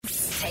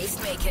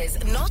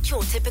Tastemakers, not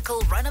your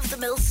typical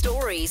run-of-the-mill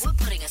stories. We're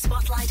putting a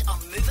spotlight on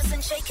movers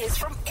and shakers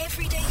from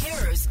everyday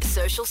heroes,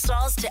 social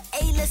stars to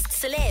A-list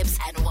celebs,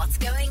 and what's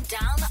going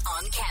down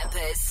on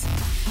campus.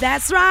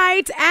 That's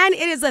right. And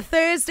it is a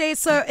Thursday,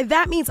 so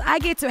that means I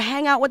get to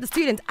hang out with the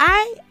students.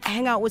 I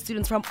hang out with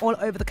students from all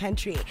over the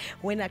country.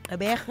 We're in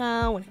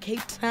Gqeberha, we're in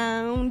Cape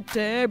Town,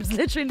 Durbs,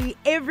 literally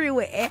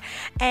everywhere.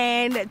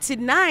 And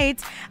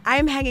tonight,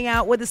 I'm hanging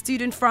out with a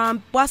student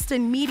from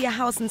Boston Media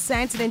House in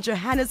Sandton in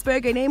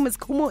Johannesburg. Her name is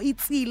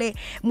Khumoetsile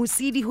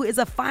Mosidi, who is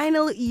a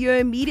final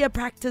year media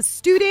practice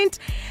student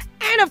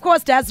and, of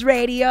course, does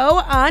radio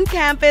on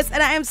campus.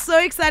 And I am so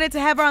excited to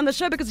have her on the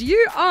show because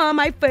you are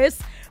my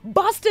first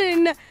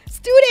Boston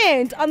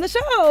student on the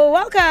show.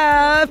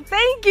 Welcome.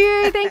 Thank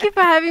you. Thank you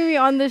for having me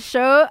on the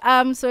show.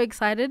 I'm so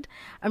excited.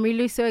 I'm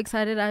really so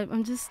excited.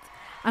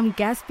 I'm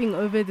gasping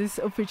over this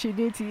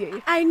opportunity.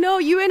 I know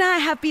you and I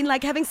have been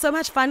having so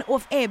much fun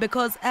off air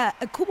because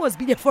Khumo's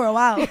been here for a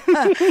while.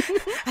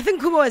 I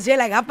think Khumo was here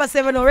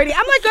 7:30 already.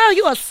 I'm like, girl,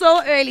 you are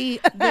so early.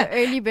 The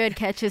early bird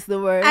catches the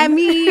worm. I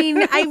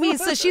mean,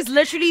 so she's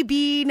literally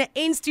been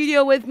in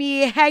studio with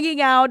me, hanging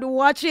out,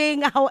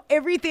 watching how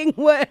everything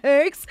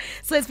works.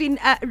 So it's been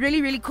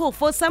really, really cool.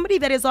 For somebody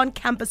that is on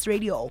campus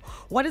radio,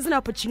 what does an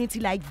opportunity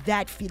like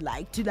that feel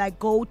like to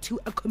go to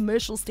a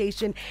commercial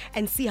station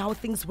and see how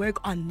things work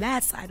on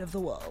that side of the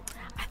world?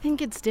 I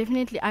think it's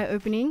definitely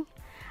eye-opening,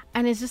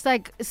 and it's just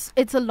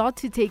it's a lot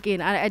to take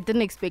in. I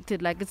didn't expect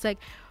it.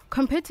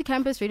 Compared to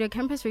campus radio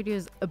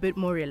is a bit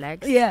more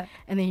relaxed. Yeah.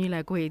 And then you're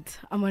like, wait,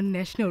 I'm on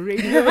national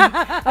radio.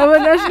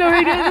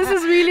 This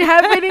is really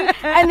happening.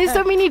 And there's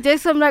so many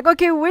desks. I'm like,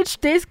 okay, which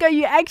desk are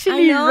you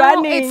actually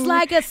running? It's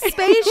like a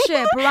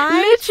spaceship,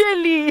 right?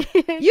 Literally.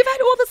 You've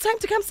had all this time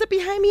to come sit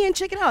behind me and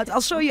check it out.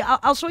 I'll show you.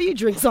 I'll show you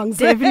during songs.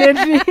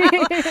 Definitely.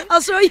 I'll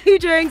show you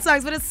during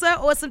songs. But it's so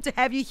awesome to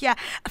have you here.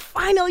 A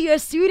final year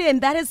student.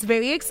 That is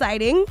very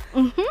exciting.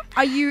 Mm-hmm.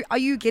 Are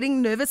you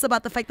getting nervous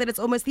about the fact that it's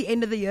almost the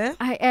end of the year?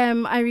 I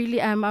am. I really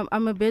am.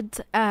 I'm a bit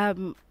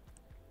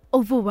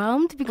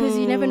overwhelmed because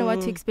you never know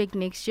what to expect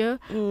next year.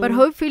 But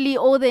hopefully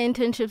all the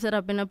internships that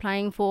I've been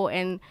applying for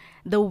and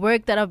the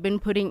work that I've been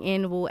putting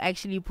in will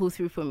actually pull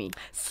through for me.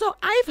 So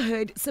I've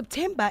heard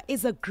September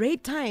is a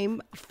great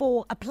time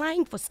for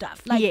applying for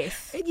stuff.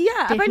 Yes.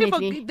 Yeah.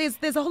 Definitely.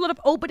 There's a whole lot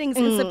of openings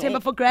in September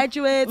for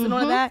graduates and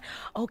all of that.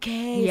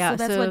 Okay. Yeah.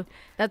 So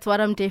that's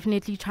what I'm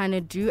definitely trying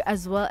to do,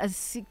 as well as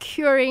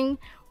securing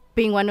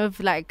being one of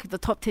the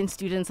top 10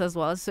 students as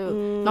well. So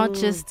not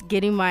just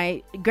getting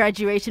my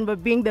graduation,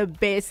 but being the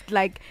best,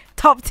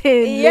 top 10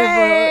 level.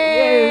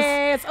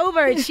 Yes.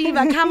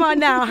 Overachiever. Come on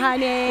now,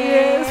 honey.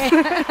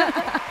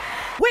 Yes.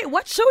 Wait,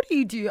 what show do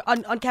you do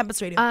on campus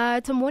radio?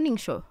 It's a morning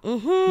show.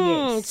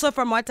 Yes. So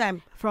from what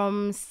time?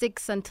 From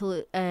 6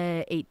 until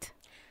 8.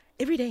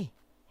 Every day?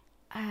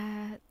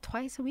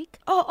 Twice a week.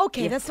 Oh,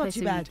 okay. Yeah, that's not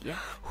too bad. Week, yeah.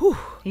 Whew.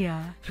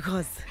 Yeah.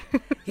 Because,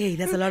 hey,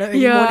 that's a lot of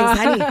early mornings,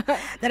 honey.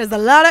 That is a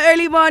lot of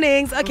early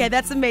mornings. Okay,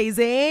 that's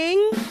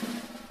amazing.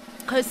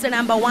 Coaster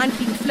number 1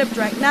 being flipped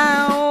right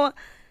now.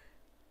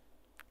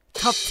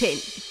 Top 10.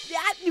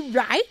 Yeah,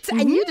 right?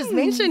 And you just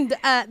mentioned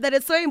that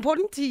it's so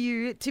important to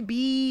you to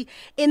be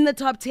in the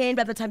top 10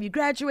 by the time you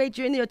graduate.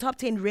 You're in your top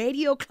 10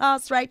 radio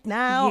class right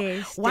now.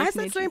 Yes, Why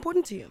definitely. is that so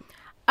important to you?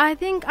 I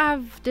think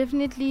I've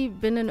definitely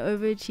been an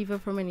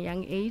overachiever from a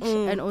young age,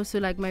 and also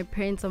my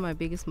parents are my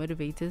biggest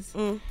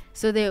motivators.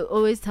 So they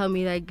always tell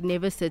me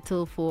never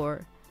settle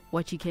for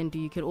what you can do.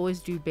 You can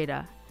always do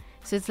better.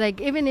 So it's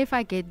even if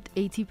I get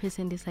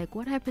 80%, it's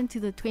what happened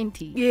to the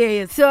 20?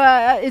 Yes. So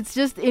it's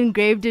just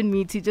engraved in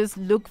me to just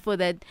look for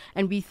that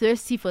and be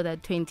thirsty for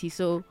that 20.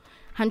 So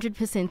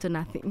 100% or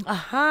nothing.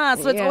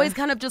 So it's always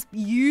kind of just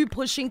you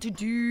pushing to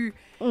do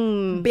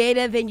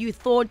better than you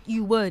thought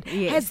you would.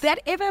 Yes. Has that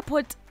ever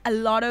put a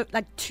lot of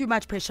too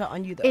much pressure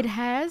on you though? It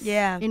has.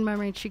 Yeah. In my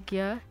matric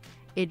year,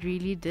 it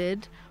really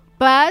did.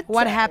 But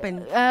what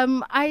happened?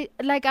 I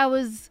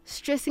was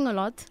stressing a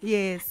lot.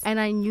 Yes. And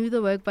I knew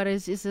the work, but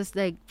it's just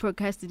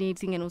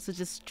procrastinating and also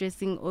just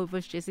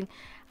overstressing.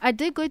 I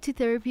did go to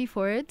therapy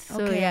for it.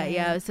 So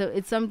yeah. So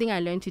it's something I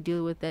learned to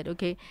deal with that.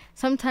 Okay.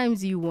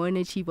 Sometimes you won't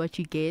achieve what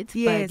you get.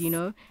 Yes.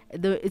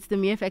 But it's the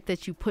mere fact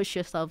that you push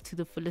yourself to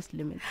the fullest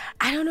limit.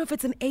 I don't know if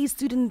it's an A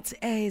student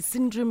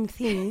syndrome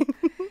thing,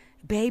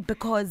 babe,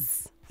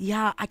 because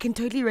I can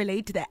totally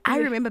relate to that. I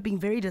remember being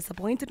very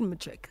disappointed in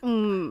matric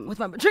with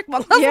my matric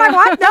marks. I was like,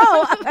 what?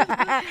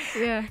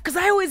 No. Yeah. Because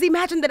I always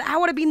imagined that I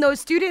would have been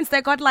those students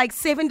that got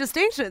 7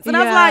 distinctions. And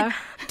I was like,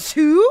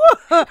 2?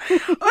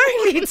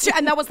 Only 2.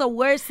 And that was the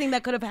worst thing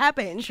that could have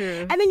happened.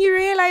 True. And then you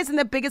realize in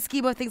the bigger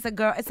scheme of things,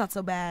 girl, it's not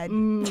so bad.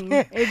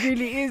 It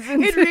really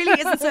isn't. It really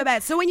isn't so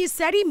bad. So when you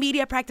study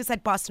media practice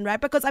at Boston,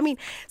 right? Because,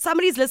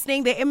 somebody's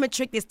listening, they're in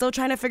matric, they're still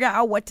trying to figure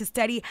out what to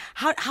study.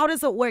 How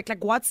does it work?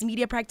 What's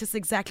media practice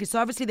exactly? So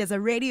obviously obviously there's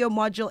a radio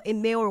module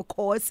in there or a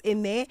course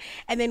in there.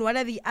 And then what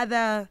are the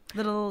other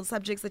little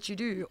subjects that you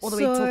do all the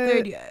way till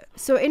third year?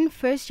 So in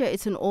first year,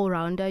 it's an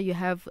all-rounder. You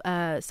have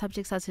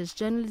subjects such as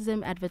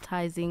journalism,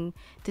 advertising,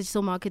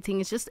 digital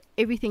marketing. It's just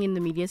everything in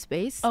the media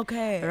space.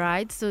 Okay.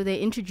 Right? So they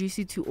introduce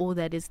you to all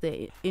that is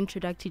the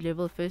introductory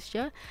level first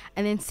year.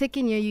 And then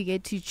second year, you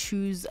get to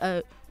choose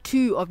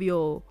 2 of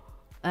your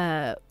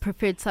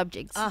preferred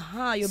subjects.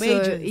 Your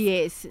majors.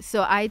 Yes.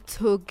 So I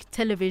took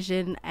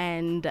television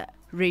and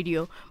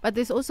radio, but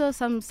there's also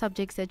some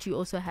subjects that you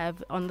also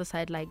have on the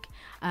side, like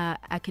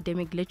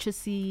academic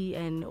literacy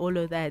and all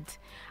of that.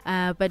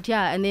 But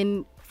yeah, and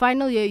then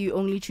final year you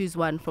only choose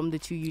one from the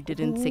 2 you did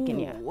in second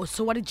year.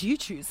 So what did you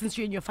choose since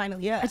you're in your final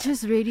year? I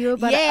chose radio,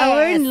 but Yes. I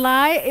won't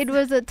lie, it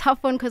was a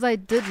tough one because I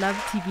did love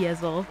TV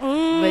as well.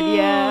 But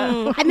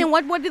yeah. And then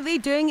what are they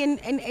doing in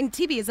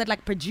TV? Is that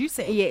like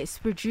producing? Yes,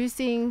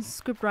 producing,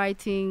 script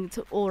writing, it's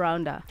all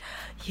rounder.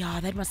 Yeah,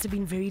 that must have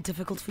been very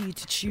difficult for you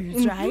to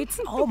choose, right?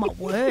 Oh my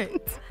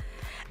word.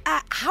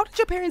 How did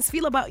your parents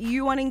feel about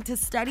you wanting to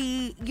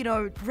study,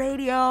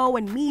 radio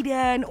and media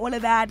and all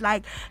of that?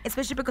 Like,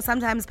 especially because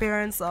sometimes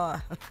parents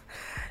are,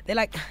 they're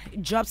like,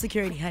 job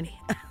security, honey.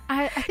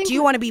 I think Do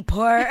you want to be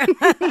poor?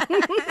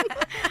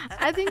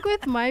 I think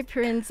with my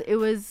parents, it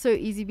was so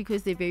easy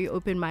because they're very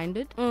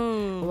open-minded.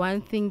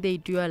 One thing they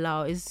do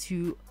allow is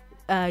to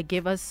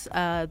give us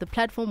the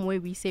platform where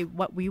we say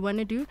what we want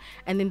to do,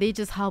 and then they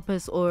just help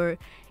us or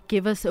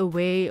give us a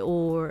way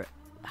or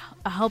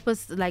help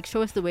us, like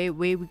show us the way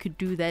where we could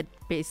do that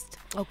best.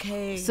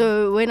 Okay.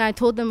 So when I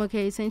told them,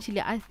 okay, essentially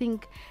at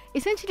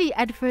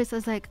first I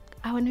was like,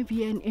 I want to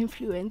be an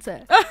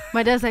influencer.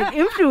 My dad's like,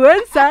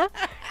 influencer?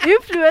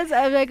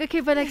 I'm like, okay,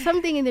 but like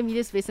something in the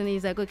media space. And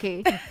he's like,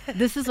 okay,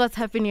 this is what's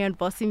happening at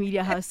Bossy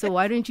Media House, so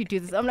why don't you do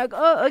this? I'm like,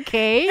 oh,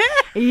 okay.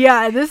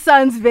 Yeah, this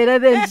sounds better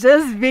than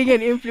just being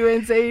an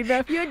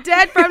influencer, Your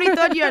dad probably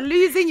thought you're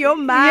losing your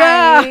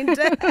mind.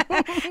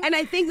 Yeah. And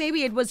I think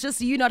maybe it was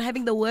just you not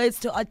having the words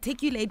to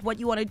articulate what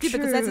you want to do,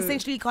 because that's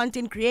essentially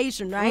content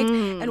creation, right?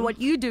 And what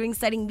you're doing,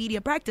 studying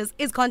media practice,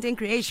 is content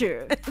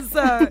creation.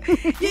 So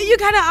you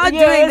kind of are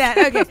doing that.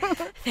 Okay.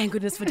 Thank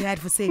goodness for Dad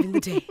for saving the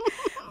day.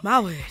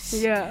 My word.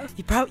 Yeah.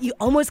 You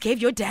almost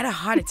gave your dad a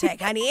heart attack,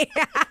 honey.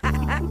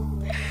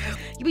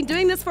 You've been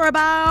doing this for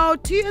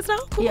about 2 years now?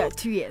 Cool. Yeah,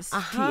 2 years. 2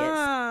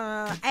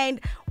 years. And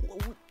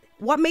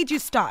what made you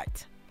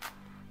start?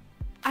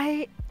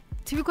 To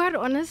be quite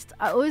honest,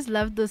 I always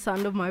loved the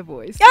sound of my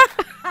voice.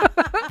 All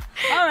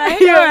right.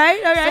 So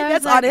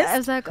that's honest. I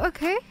was like,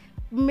 okay,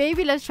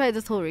 maybe let's try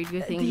this whole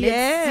radio thing.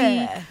 Let's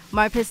see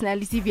my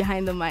personality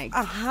behind the mic.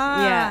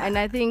 Yeah, and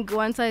I think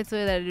once I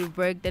saw that it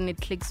worked and it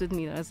clicks with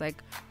me, I was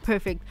like,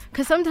 perfect.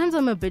 Because sometimes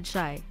I'm a bit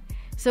shy.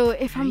 So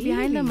if I'm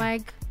behind the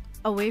mic,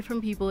 away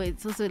from people,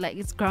 it's also like,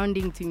 it's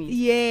grounding to me.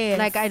 Yes.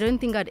 Like, I don't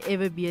think I'd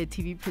ever be a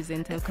TV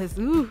presenter because,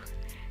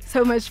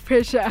 so much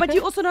pressure. But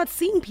you're also not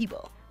seeing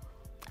people.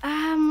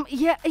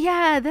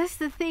 Yeah, that's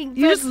the thing.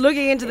 You're just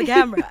looking into the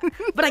camera.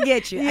 But I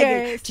get you.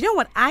 Yes. Do you know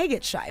what I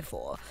get shy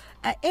for?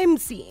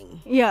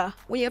 MCing. Yeah.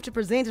 When you have to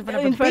present in front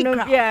of a big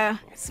crowd. Yeah.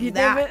 See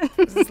that?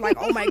 It's like,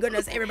 oh my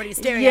goodness, everybody's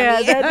staring at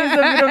me. Yeah, that is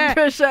a bit of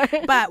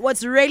pressure. But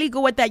what's really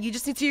good with that, you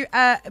just need to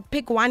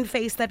pick one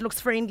face that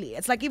looks friendly.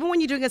 It's like even when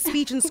you're doing a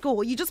speech in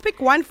school, you just pick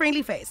one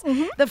friendly face.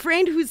 The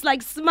friend who's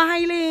like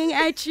smiling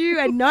at you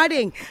and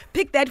nodding.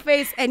 Pick that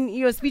face and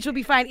your speech will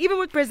be fine. Even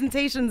with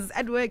presentations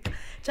at work,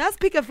 just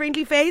pick a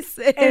friendly face.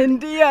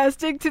 And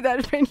stick to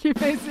that friendly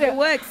face. Yeah. It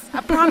works. I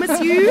promise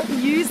you,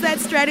 use that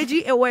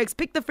strategy. It works.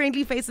 Pick the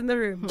friendly face in the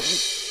room.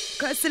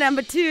 Question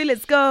number 2,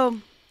 let's go.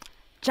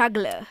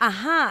 Juggler.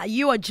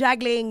 You are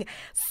juggling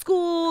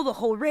school, the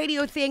whole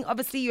radio thing.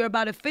 Obviously, you're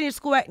about to finish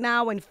school right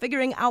now and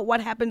figuring out what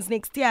happens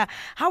next year.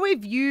 How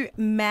have you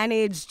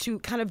managed to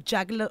kind of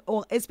juggle it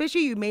all?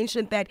 Especially you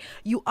mentioned that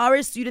you are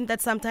a student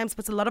that sometimes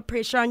puts a lot of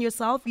pressure on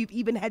yourself. You've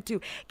even had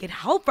to get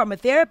help from a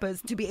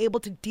therapist to be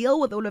able to deal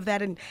with all of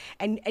that and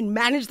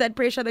manage that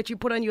pressure that you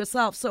put on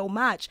yourself so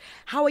much.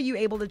 How are you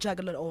able to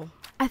juggle it all?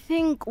 I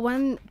think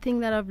one thing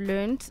that I've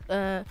learned,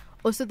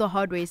 also the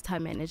hard way, is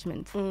time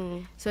management.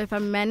 So if I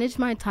manage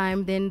my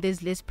time, then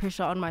there's less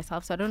pressure on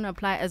myself. So I don't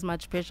apply as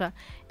much pressure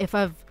if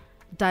I've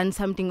done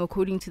something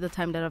according to the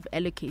time that I've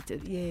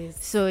allocated.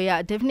 Yes. So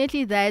yeah,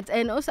 definitely that.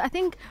 And also I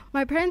think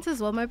my parents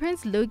as well. My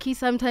parents low-key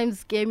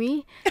sometimes scare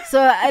me.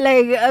 So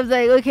I was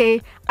like,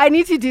 okay, I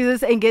need to do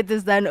this and get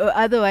this done. Or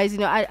otherwise,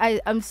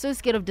 I'm so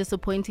scared of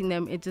disappointing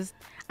them.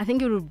 I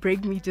think it would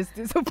break me just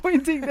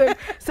disappointing them.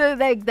 So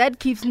like that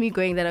keeps me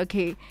going, that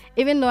okay,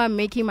 even though I'm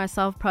making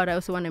myself proud, I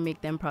also want to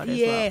make them proud as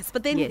well. Yes,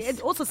 but then it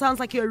also sounds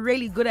like you're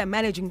really good at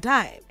managing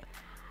time.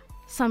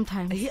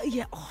 Sometimes.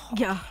 Yeah.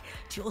 Yeah.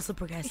 Do you also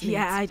procrastinate?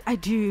 Yeah, I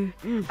do.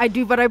 I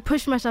do, but I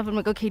push myself. I'm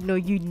like, okay, no,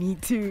 you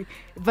need to.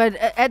 But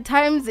at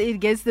times it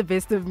gets the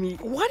best of me.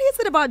 What is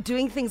it about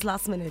doing things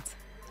last minute?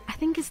 I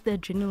think it's the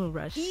adrenaline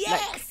rush.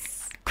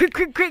 Yes.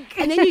 quick.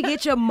 And then you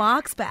get your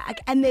marks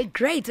back and they're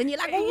great. And you're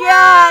like,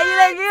 Yeah,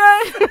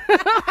 you're like,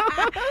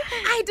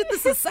 I did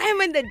this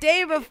assignment the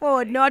day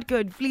before. Not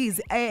good.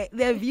 Please,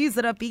 the views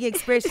that are being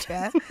expressed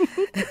here,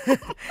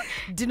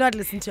 do not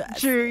listen to us.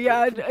 True,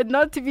 yeah,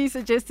 not to be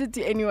suggested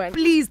to anyone.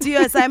 Please do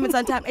your assignments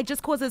on time. It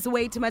just causes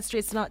way too much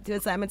stress to not do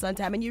assignments on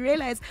time. And you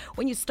realize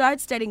when you start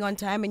studying on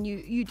time and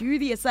you do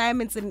the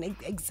assignments and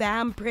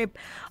exam prep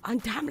on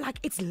time, like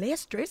it's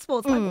less stressful.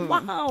 It's like,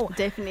 wow.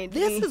 Definitely.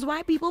 This is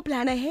why people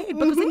plan ahead,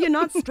 because then you're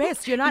not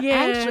stressed. You're not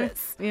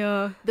anxious.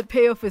 Yeah, the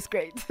payoff is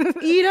great.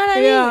 You know what I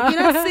mean? Yeah.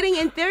 You're not sitting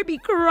in therapy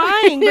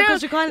crying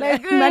because you can't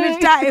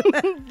manage time.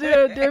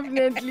 Yeah,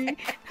 definitely.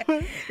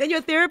 Then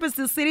your therapist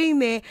is sitting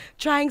there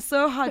trying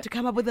so hard to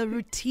come up with a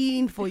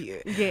routine for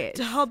you. Yes.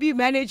 To help you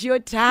manage your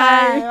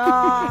time.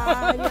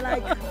 Oh, you're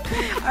like,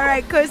 all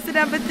right, question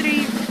number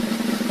 3.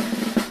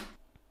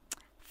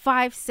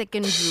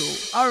 5-second rule.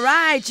 All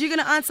right, you're going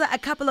to answer a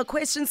couple of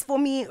questions for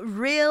me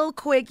real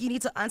quick. You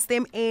need to answer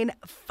them in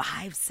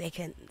 5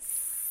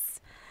 seconds.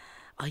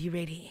 Are you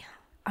ready?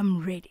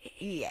 I'm ready.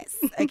 Yes.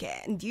 Okay.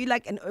 And you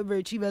like an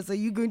overachiever, so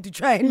you're going to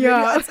try and really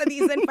answer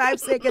these in 5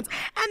 seconds.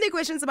 And the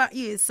questions about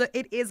you, so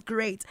it is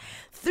great.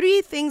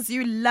 3 things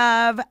you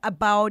love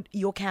about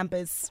your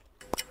campus.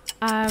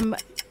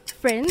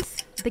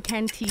 Friends, the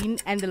canteen,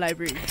 and the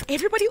library.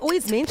 Everybody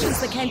always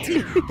mentions the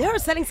canteen. They are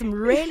selling some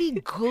really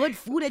good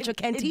food at your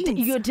canteen.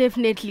 You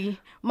definitely.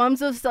 Mom's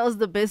sells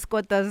the best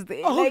kotas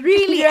there. Oh,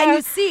 really? And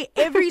you see,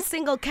 every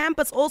single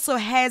campus also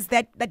has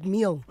that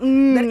meal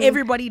that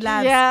everybody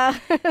loves. Yeah.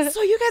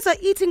 So you guys are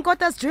eating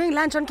kotas during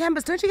lunch on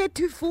campus. Don't you get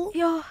too full?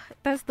 Yeah,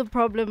 that's the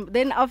problem.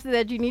 Then after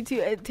that, you need to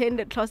attend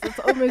a class that's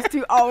almost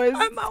 2 hours.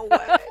 Oh my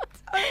word.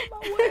 Oh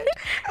my word.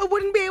 I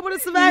wouldn't be able to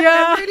survive.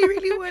 Yeah. I really,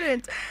 really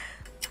wouldn't.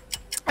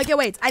 Okay,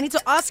 wait. I need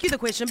to ask you the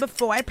question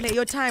before I play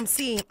your time.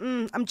 See,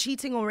 I'm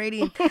cheating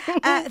already.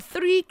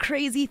 3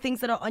 crazy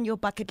things that are on your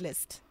bucket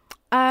list.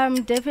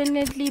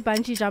 Definitely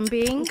bungee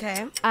jumping.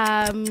 Okay.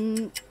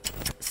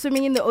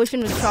 Swimming in the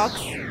ocean with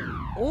sharks.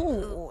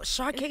 Oh,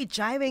 shark cage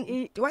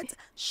diving. What?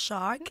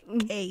 Shark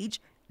cage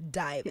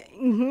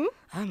diving.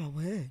 Oh my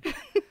word.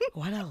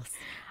 What else?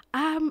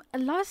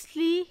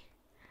 Lastly,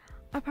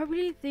 I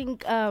probably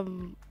think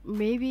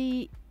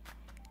maybe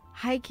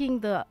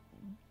hiking the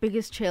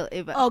biggest trail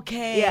ever.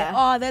 Okay. Yeah.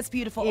 Oh, that's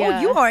beautiful. Yeah.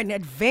 Oh, you are an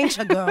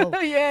adventure girl.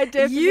 Yeah,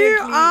 definitely. You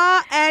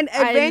are an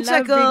adventure I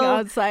love girl. being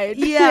outside.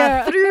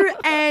 Yeah, through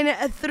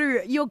and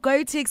through. Your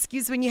go-to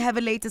excuse when you have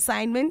a late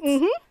assignment?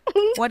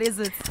 What is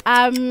it?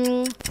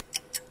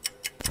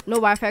 No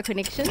Wi-Fi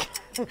connection.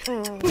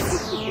 And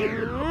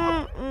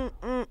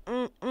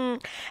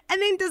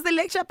then does the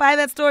lecturer buy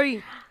that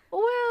story?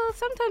 Well,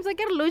 sometimes I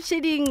get load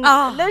shedding.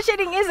 Oh. Load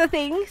shedding is a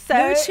thing. So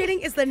Load shedding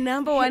is the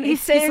number one he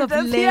excuse saved of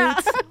us, late yeah.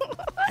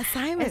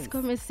 assignments.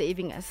 Escom is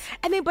saving us.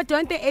 And then, but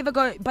don't they ever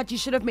go, but you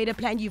should have made a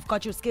plan, you've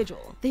got your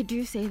schedule. They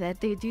do say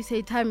that. They do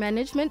say time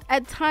management.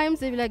 At times,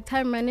 they be like,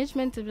 time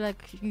management, they be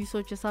like, you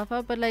sort yourself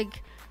out. But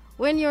like,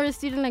 when you're a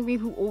student like me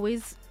who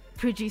always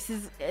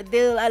produces,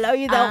 they'll allow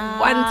you that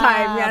one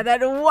time. Yeah,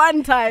 that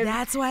one time.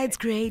 That's why it's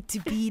great to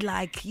be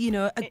like, you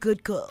know, a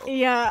good girl.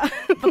 Yeah.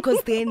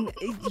 Because then,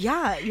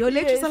 yeah, your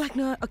lecturers are like,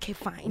 no, okay,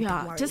 fine.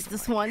 Yeah, don't worry. just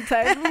this one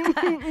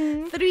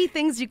time. 3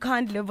 things you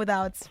can't live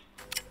without.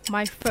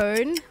 My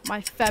phone, my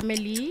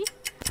family,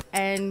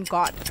 and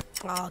God.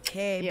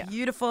 Okay, Yeah.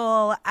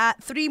 beautiful.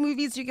 3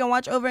 movies you can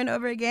watch over and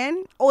over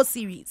again, or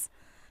series.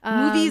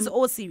 Movies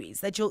or series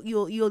that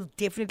you'll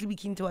definitely be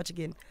keen to watch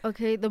again.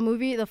 Okay, the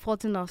movie The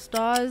Fault in Our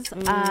Stars.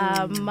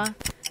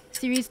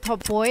 Series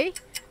Top Boy.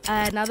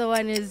 Another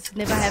one is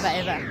Never Have I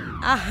Ever.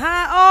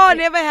 Oh,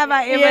 Never Have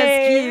I Ever.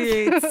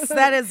 Yes. Cute.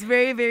 That is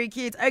very, very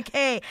cute.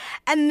 Okay,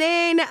 and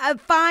then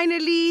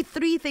finally,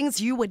 3 things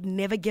you would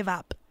never give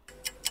up.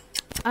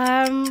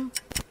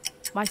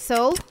 My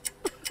soul.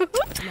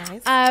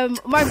 Nice.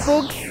 My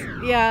books.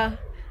 Yeah,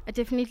 I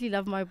definitely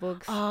love my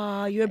books.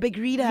 Oh, you're a big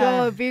reader.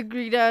 You're a big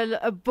reader,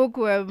 a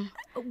bookworm.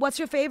 What's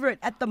your favorite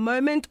at the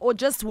moment, or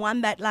just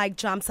one that like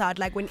jumps out?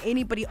 Like when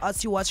anybody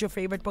asks you what's your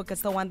favorite book,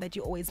 it's the one that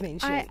you always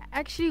mention. I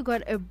actually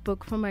got a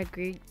book from my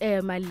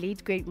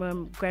late great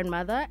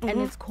grandmother, and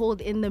it's called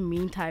In the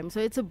Meantime. So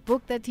it's a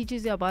book that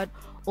teaches you about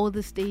all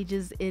the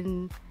stages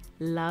in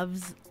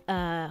love's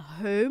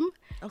home.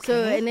 Okay.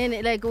 So and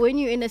then like when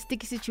you're in a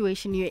sticky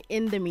situation, you're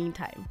in the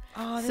meantime.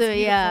 Oh, that's so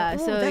beautiful. yeah, Ooh,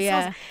 so that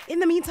yeah. sounds, In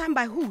the Meantime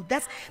by who?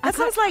 That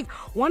sounds like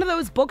one of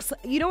those books.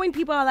 You know when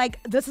people are like,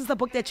 "This is the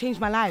book that changed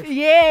my life."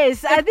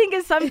 Yes, I think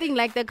it's something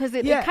like that because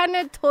it Yeah. kind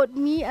of taught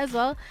me as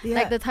well, Yeah.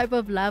 like the type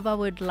of love I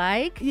would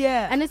like.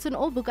 Yeah. And it's an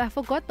old book. I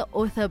forgot the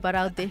author, but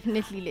I'll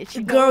definitely let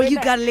you know. Girl, when you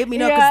I- gotta let me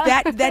know because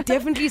Yeah. that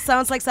definitely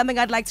sounds like something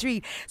I'd like to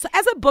read. So,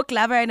 as a book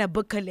lover and a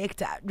book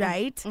collector,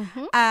 right?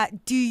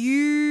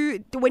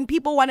 When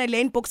people want to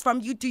lend books from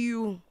you, do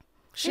you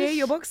share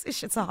your books?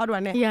 It's a hard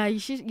one. Eh? Yeah, you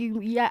should.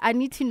 I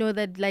need to know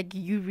that like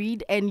you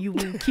read and you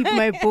will keep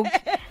my book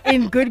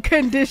in good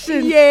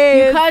condition.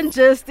 Yes. You can't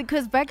just,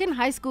 because back in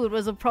high school it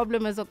was a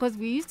problem as well, because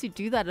we used to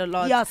do that a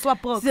lot. Yeah,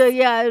 swap books. So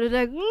yeah, it was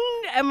like,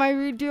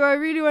 do I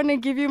really want to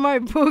give you my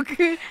book?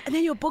 And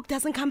then your book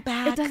doesn't come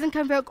back. It doesn't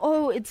come back.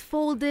 Oh, it's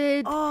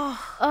folded.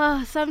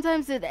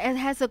 Sometimes it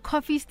has a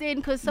coffee stain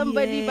because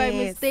somebody by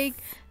Yes. mistake.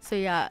 So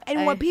yeah.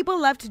 And what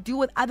people love to do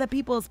with other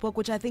people's book,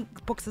 which I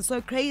think books are so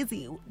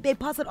crazy, they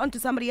pass it on to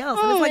somebody else.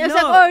 And it's like, it's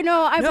no. like, oh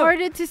no, I borrowed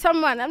it to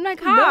someone. I'm like,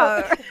 how?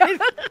 No.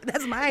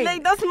 That's mine.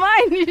 Like, that's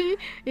mine.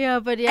 Yeah,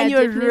 but yeah. And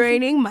you're definitely.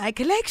 ruining my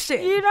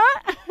collection. You know?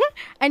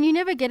 And you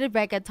never get it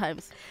back at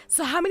times.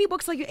 So how many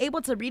books are you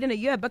able to read in a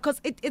year?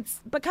 Because it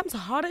becomes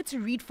harder to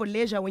read for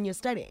leisure when you're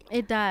studying.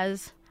 It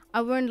does. I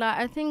won't lie.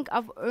 I think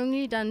I've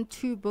only done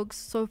 2 books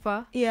so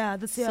far. Yeah,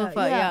 this year. So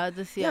far, yeah,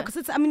 this year. Yeah, because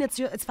it's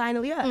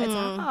final year. It's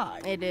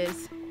hard. It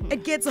is.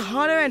 It gets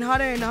harder and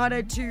harder and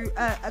harder to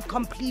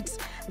complete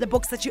the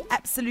books that you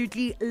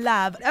absolutely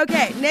love.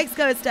 Okay, next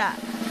go star.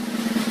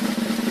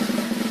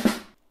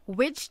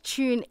 Which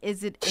tune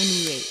is it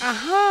anyway?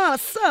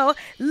 So,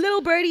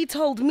 little birdie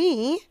told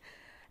me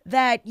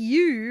that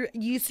you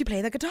used to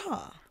play the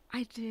guitar.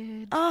 I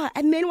did.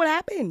 And then what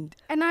happened?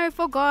 And I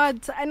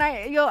forgot. And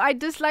I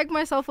dislike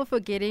myself for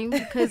forgetting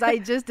because I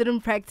just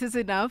didn't practice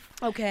enough.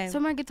 Okay. So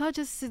my guitar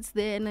just sits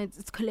there and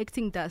it's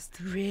collecting dust.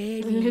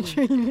 Really?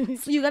 Literally.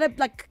 So you gotta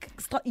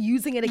start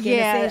using it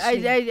again.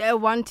 Yeah, I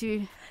want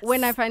to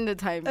when I find the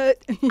time.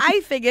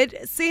 I figured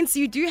since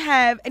you do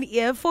have an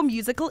ear for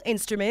musical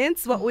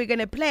instruments, what we're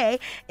gonna play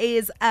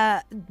is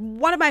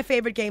one of my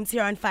favorite games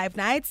here on Five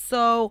Nights.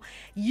 So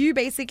you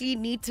basically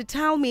need to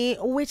tell me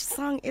which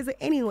song is it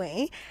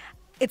anyway.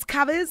 It's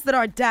covers that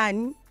are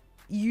done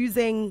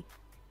using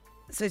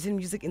certain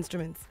music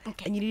instruments.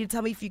 Okay. And you need to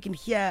tell me if you can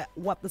hear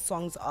what the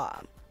songs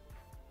are.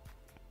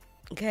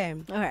 Okay.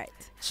 All right.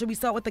 Should we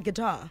start with the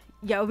guitar?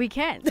 Yeah, we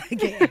can.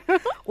 Okay.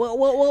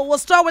 We'll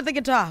start with the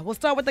guitar. We'll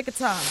start with the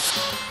guitar.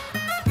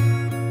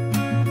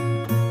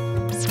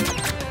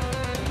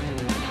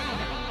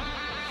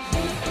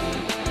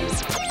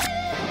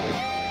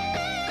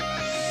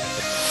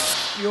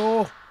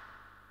 Yo.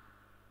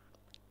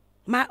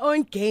 My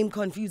own game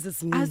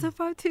confuses me. I was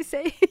about to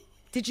say.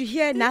 Did you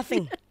hear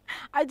nothing?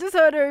 I just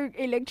heard her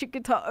electric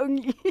guitar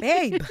only.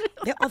 Babe,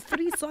 there are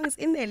 3 songs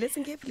in there.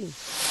 Listen carefully.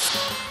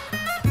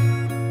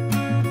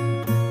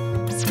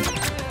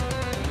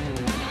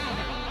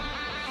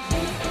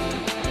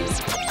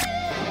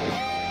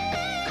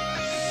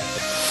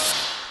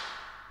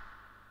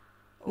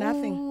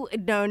 Nothing. Ooh,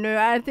 no.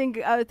 I think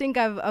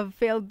I've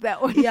failed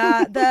that one.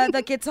 Yeah,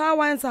 the guitar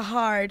ones are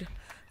hard.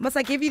 Must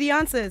I give you the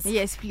answers?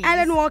 Yes, please.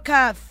 Alan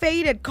Walker,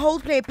 Faded,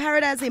 Coldplay,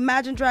 Paradise,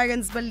 Imagine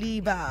Dragons,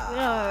 Believer.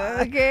 Oh,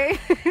 okay.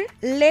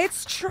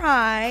 Let's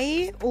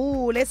try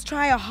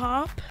a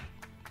harp,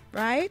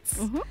 right?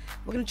 Mm-hmm.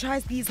 We're going to try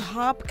these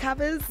harp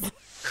covers.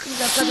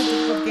 These are such a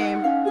difficult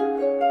game.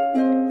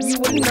 You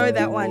wouldn't know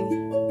that one.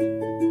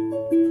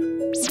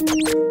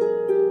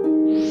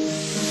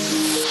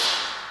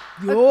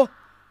 Yo,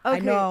 I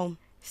Okay. know.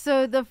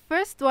 So the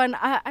first one,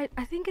 I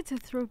think it's a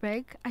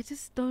throwback. I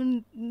just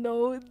don't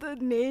know the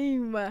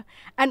name.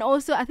 And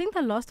also, I think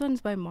the last one is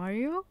by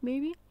Mario,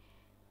 maybe?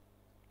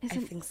 I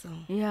think so.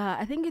 Yeah,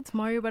 I think it's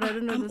Mario, but I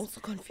don't know. I'm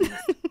also confused.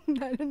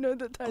 I don't know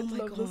the Oh title my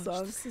of the gosh,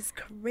 song. this is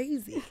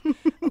crazy.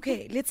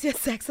 Okay, let's hear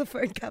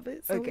saxophone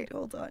covers. So Okay. wait,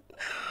 hold on.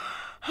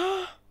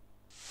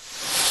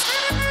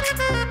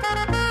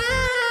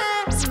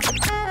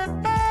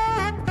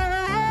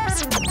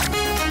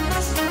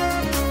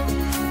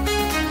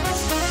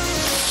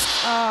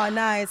 Oh,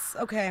 nice.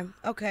 Okay.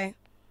 Okay,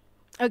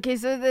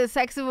 so the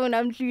saxophone,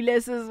 I'm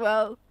clueless as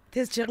well.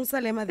 There's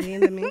Jerusalem at the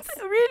end of mix.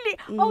 Really?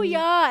 Oh,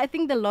 yeah. I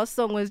think the last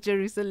song was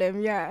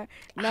Jerusalem. Yeah.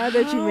 Now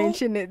that you How?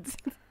 mention it.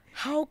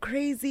 How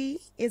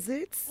crazy is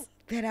it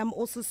that I'm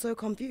also so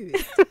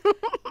confused?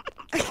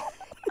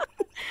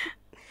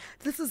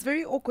 This is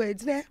very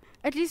awkward. Nah?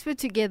 At least we're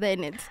together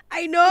in it.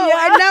 I know,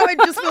 Yeah. and now it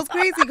just feels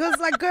crazy because,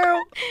 like,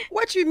 girl,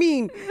 what you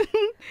mean?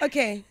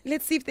 Okay,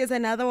 let's see if there's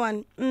another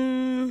one.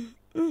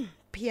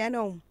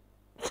 Piano.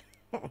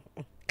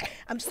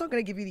 I'm just not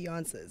gonna give you the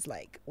answers.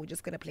 Like, we're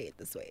just gonna play it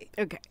this way.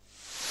 Okay.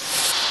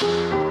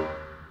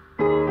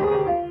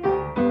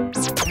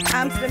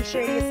 I'm Slim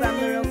Shady. I'm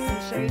the real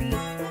Slim Shady.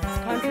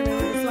 Can't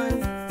remember this one.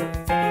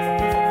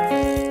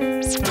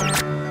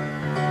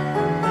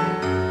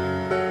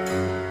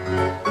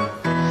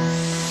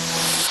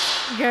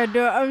 Yeah,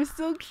 no, I'm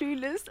still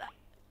clueless.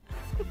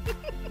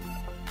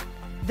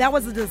 That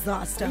was a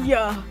disaster.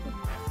 Yeah.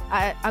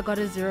 I got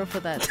a 0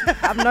 for that.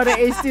 I'm not an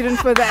A student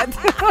for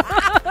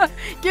that.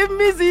 Give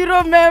me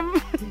 0,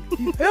 ma'am.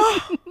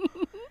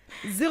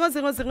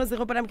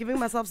 0, but I'm giving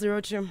myself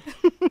 0 too.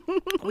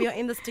 We are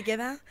in this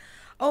together.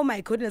 Oh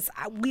my goodness.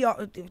 We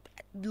are.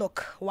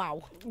 Look,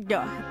 wow.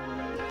 Yeah.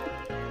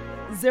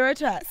 0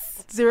 to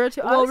us. 0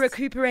 to We'll us.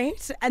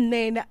 recuperate and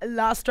then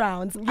last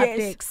rounds up Yes.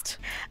 next.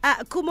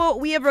 Khumo,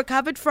 we have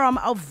recovered from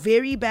a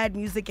very bad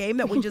music game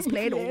that we just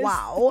played. Yes.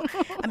 Wow.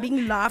 I'm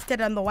being laughed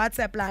at on the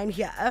WhatsApp line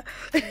here.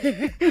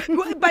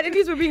 But at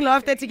least we're being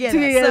laughed at together.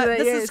 So Together,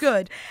 this yes. is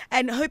good.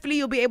 And hopefully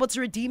you'll be able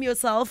to redeem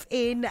yourself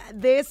in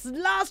this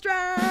last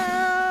round.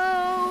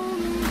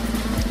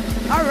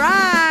 All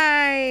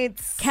right.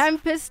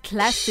 Campus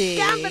Classic.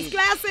 Campus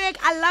Classic.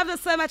 I love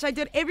this so much. I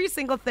do it every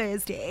single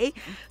Thursday.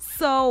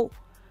 So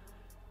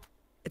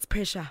it's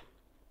pressure.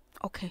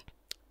 Okay.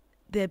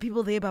 There are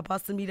people there by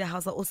Boston Media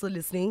House are also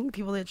listening,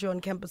 people that you're on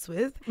campus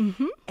with,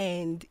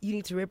 and you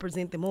need to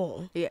represent them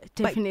all. Yeah,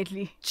 By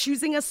definitely.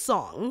 choosing a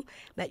song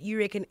that you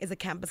reckon is a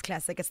campus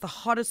classic. It's the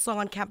hottest song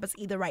on campus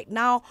either right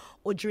now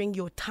or during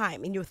your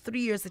time, in your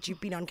 3 years that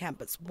you've been on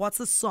campus. What's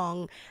a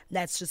song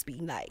that's just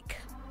been like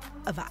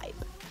a vibe?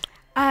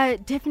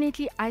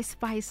 Definitely Ice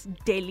Spice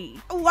Delhi.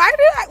 Why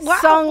did I?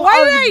 Song why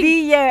of did I? the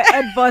year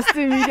at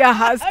Boston Media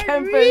House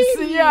campus.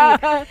 Really?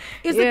 Yeah.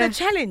 Is Yeah. it the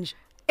challenge?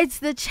 It's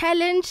the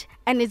challenge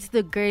and it's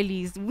the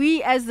girlies.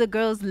 We as the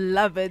girls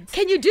love it.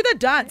 Can you do the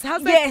dance?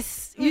 How's that?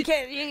 Yes, you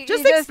can.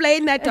 Just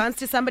explain that dance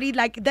to somebody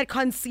like that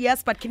can't see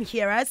us but can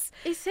hear us.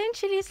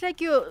 Essentially, it's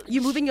like you're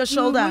moving your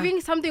shoulder. You're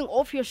moving something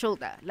off your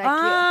shoulder. Like,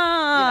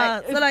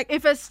 So like,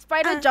 if a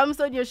spider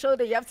jumps on your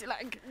shoulder, you have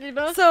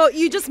to so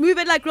you just move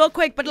it like real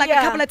quick, but like a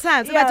Yeah. couple of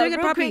times. Am Yeah, I doing it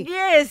real properly? quick.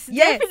 Yes,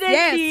 Yes,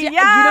 definitely. yes.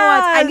 Yeah. You know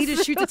what? I need to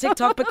yes. shoot a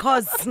TikTok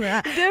because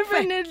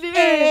Definitely.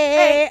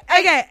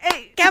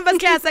 Okay, campus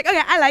classic.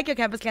 Okay, I like your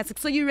campus classic.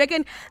 So you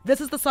reckon this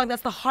is the song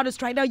that's the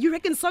hottest right now? You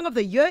reckon song of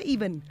the year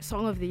even?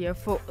 Song of the year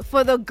for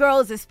the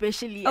girls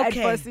especially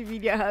Okay. at Boston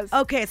Media House.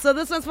 Okay, so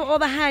this one's for all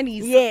the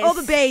honeys, Yes. all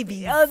the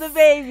babies. All the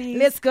babies.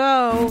 Let's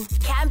go.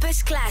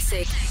 Campus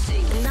Classic.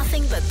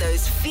 Nothing but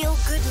those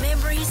feel-good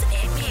memories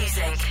in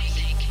music.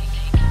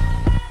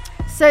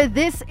 So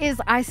this is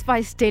Ice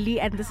Spice Delhi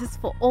and this is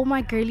for all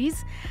my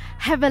girlies.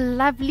 Have a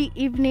lovely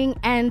evening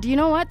and you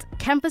know what?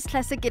 Campus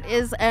Classic it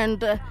is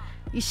and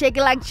you shake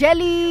it like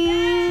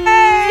jelly.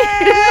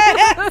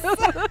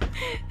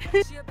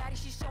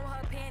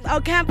 Our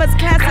campus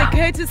classic,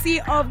 courtesy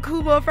of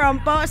Khumo from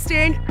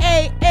Boston.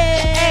 Hey.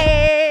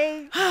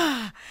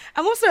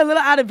 I'm also a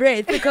little out of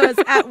breath because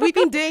we've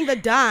been doing the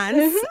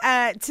dance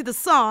to the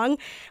song.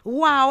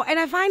 Wow. And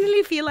I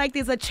finally feel like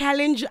there's a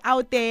challenge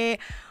out there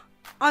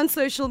on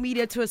social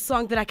media to a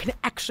song that I can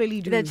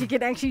actually do. That you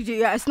can actually do.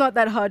 Yeah, it's not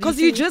that hard. Because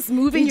You you're see, just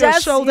moving you your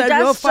just- shoulder you just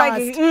real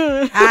striking.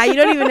 fast. You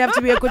don't even have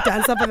to be a good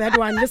dancer for that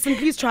one. Listen,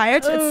 please try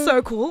it. It's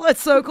so cool.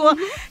 It's so cool.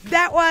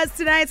 That was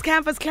tonight's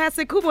Campus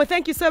Classic. Khumo,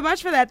 thank you so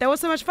much for that. That was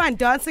so much fun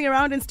dancing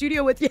around in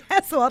studio with you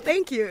as well.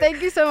 Thank you.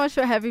 Thank you so much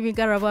for having me,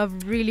 Garabo.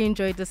 I've really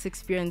enjoyed this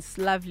experience.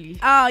 Lovely.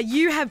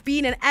 You have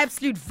been an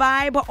absolute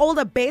vibe. All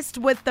the best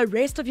with the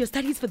rest of your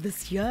studies for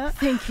this year.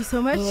 Thank you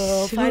so much.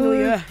 Oh, final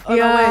year. Oh,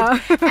 Yeah.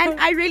 my word. And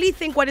I really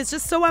think what is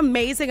just so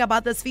amazing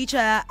about this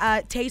feature,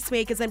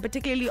 Tastemakers, and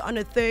particularly on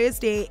a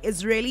Thursday,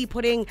 is really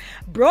putting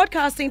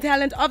broadcasting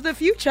talent of the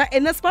future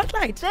in the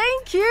spotlight.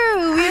 Thank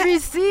you. We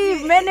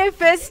receive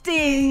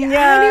manifesting.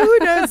 And who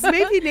knows,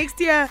 maybe next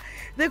year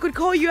they could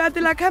call you out.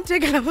 They're like, come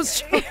take a level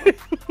show.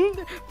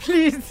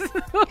 Please.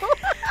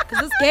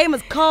 Because this game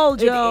is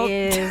cold, yo.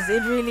 It is.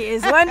 It really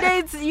is. One day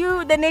it's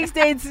you, the next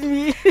day it's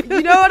me.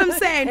 You know what I'm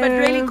saying? But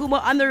really, Khumo,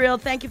 on the real,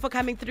 thank you for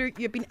coming through.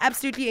 You've been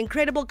absolutely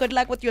incredible. Good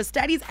luck with your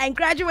studies and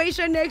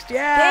graduation next year.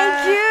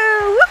 Thank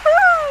you.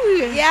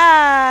 Woohoo.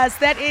 Yes,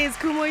 that is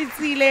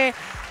Khumoetsile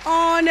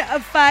on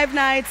 5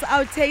 nights.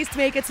 Our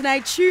Tastemaker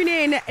tonight. Tune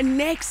in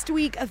next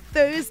week,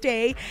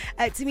 Thursday,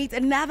 to meet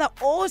another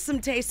awesome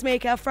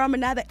tastemaker from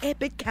another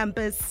epic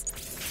campus.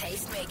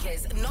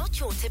 Tastemakers, not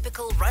your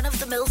typical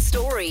run-of-the-mill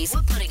stories.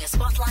 We're putting a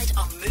spotlight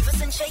on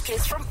movers and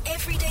shakers from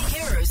everyday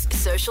heroes,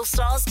 social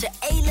stars to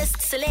A-list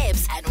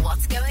celebs, and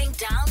what's going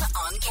down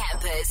on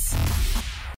campus.